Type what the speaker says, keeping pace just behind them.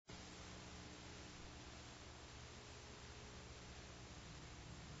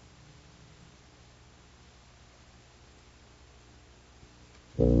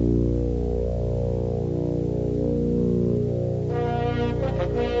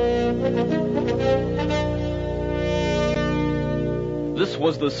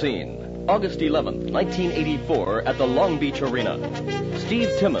was the scene. August 11th, 1984, at the Long Beach Arena.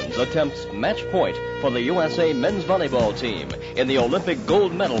 Steve Timmons attempts match point for the USA men's volleyball team in the Olympic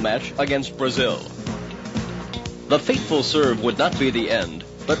gold medal match against Brazil. The fateful serve would not be the end,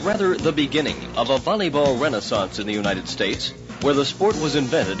 but rather the beginning of a volleyball renaissance in the United States, where the sport was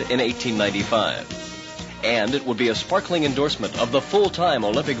invented in 1895. And it would be a sparkling endorsement of the full-time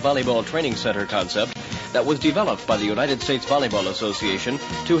Olympic Volleyball Training Center concept that was developed by the United States Volleyball Association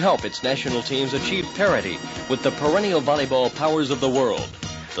to help its national teams achieve parity with the perennial volleyball powers of the world,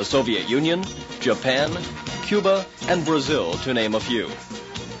 the Soviet Union, Japan, Cuba, and Brazil, to name a few.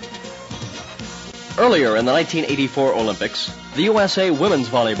 Earlier in the 1984 Olympics, the USA women's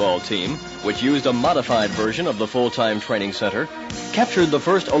volleyball team, which used a modified version of the full-time training center, captured the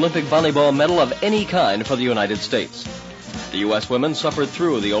first Olympic volleyball medal of any kind for the United States. The U.S. women suffered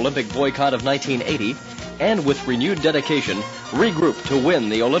through the Olympic boycott of 1980 and, with renewed dedication, regrouped to win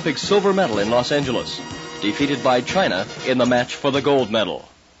the Olympic silver medal in Los Angeles, defeated by China in the match for the gold medal.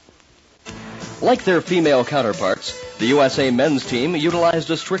 Like their female counterparts, the USA men's team utilized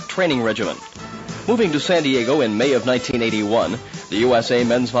a strict training regimen. Moving to San Diego in May of 1981, the USA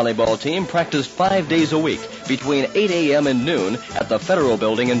men's volleyball team practiced 5 days a week between 8 a.m. and noon at the Federal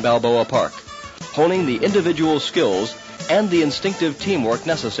Building in Balboa Park, honing the individual skills and the instinctive teamwork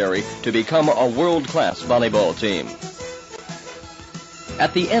necessary to become a world-class volleyball team.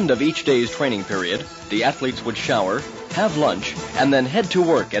 At the end of each day's training period, the athletes would shower, have lunch, and then head to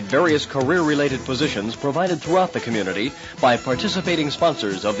work at various career-related positions provided throughout the community by participating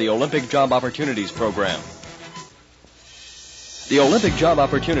sponsors of the Olympic Job Opportunities Program. The Olympic Job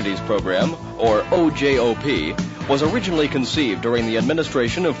Opportunities Program, or OJOP, was originally conceived during the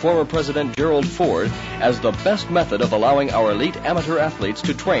administration of former President Gerald Ford as the best method of allowing our elite amateur athletes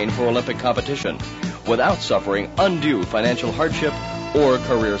to train for Olympic competition without suffering undue financial hardship or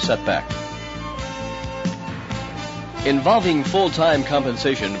career setback. Involving full-time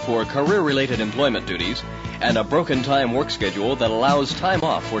compensation for career-related employment duties and a broken-time work schedule that allows time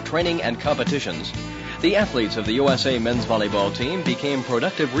off for training and competitions, the athletes of the USA men's volleyball team became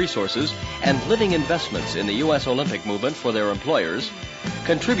productive resources and living investments in the U.S. Olympic movement for their employers,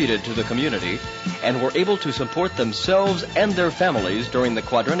 contributed to the community, and were able to support themselves and their families during the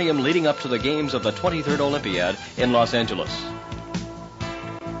quadrennium leading up to the games of the 23rd Olympiad in Los Angeles.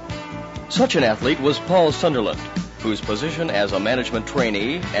 Such an athlete was Paul Sunderland, whose position as a management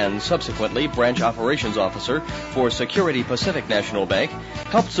trainee and subsequently branch operations officer for Security Pacific National Bank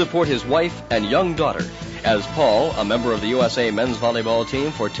helped support his wife and young daughter, as Paul, a member of the USA men's volleyball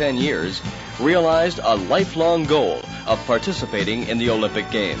team for 10 years, realized a lifelong goal of participating in the Olympic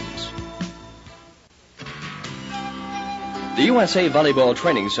Games. The USA Volleyball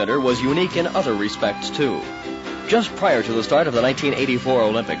Training Center was unique in other respects, too. Just prior to the start of the 1984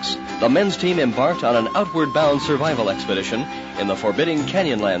 Olympics, the men's team embarked on an outward-bound survival expedition in the forbidding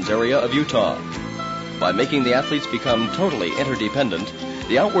Canyonlands area of Utah. By making the athletes become totally interdependent,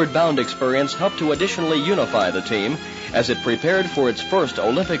 the outward-bound experience helped to additionally unify the team as it prepared for its first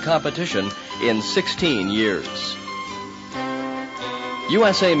Olympic competition in 16 years.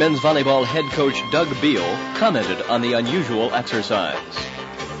 USA men's volleyball head coach Doug Beal commented on the unusual exercise.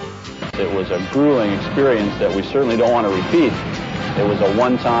 It was a grueling experience that we certainly don't want to repeat. It was a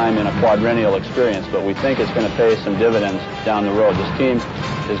one-time and a quadrennial experience, but we think it's going to pay some dividends down the road. This team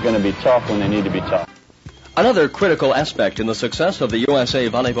is going to be tough when they need to be tough. Another critical aspect in the success of the USA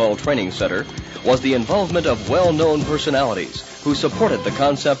Volleyball Training Center was the involvement of well-known personalities who supported the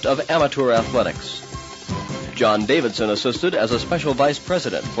concept of amateur athletics. John Davidson assisted as a special vice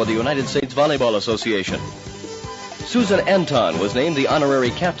president for the United States Volleyball Association. Susan Anton was named the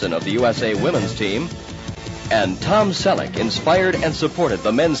honorary captain of the USA women's team, and Tom Selleck inspired and supported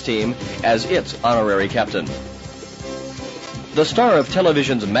the men's team as its honorary captain. The star of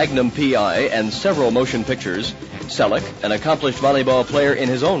television's Magnum P.I. and several motion pictures, Selleck, an accomplished volleyball player in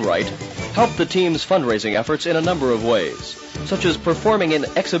his own right, helped the team's fundraising efforts in a number of ways, such as performing in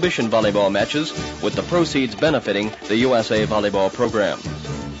exhibition volleyball matches with the proceeds benefiting the USA Volleyball program.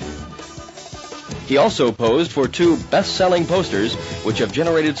 He also posed for 2 best-selling posters which have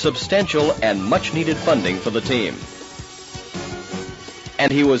generated substantial and much-needed funding for the team. And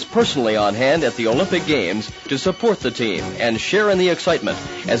he was personally on hand at the Olympic Games to support the team and share in the excitement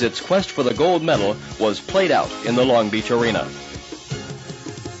as its quest for the gold medal was played out in the Long Beach Arena.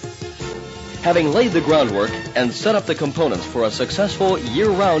 Having laid the groundwork and set up the components for a successful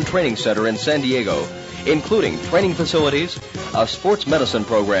year-round training center in San Diego, including training facilities, a sports medicine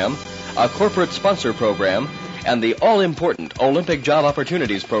program, a corporate sponsor program, and the all-important Olympic Job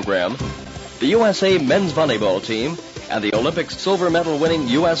Opportunities Program, the USA men's volleyball team and the Olympics silver medal winning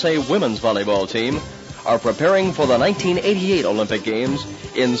USA Women's Volleyball team are preparing for the 1988 Olympic Games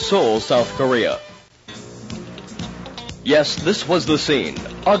in Seoul, South Korea. Yes, this was the scene,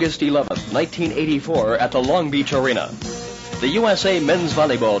 August 11th, 1984 at the Long Beach Arena. The USA men's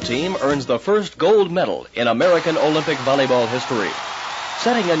volleyball team earns the first gold medal in American Olympic volleyball history,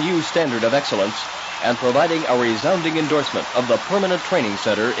 setting a new standard of excellence and providing a resounding endorsement of the permanent training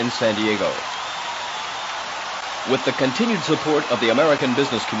center in San Diego. With the continued support of the American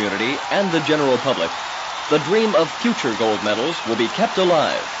business community and the general public, the dream of future gold medals will be kept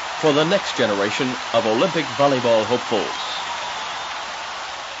alive for the next generation of Olympic volleyball hopefuls.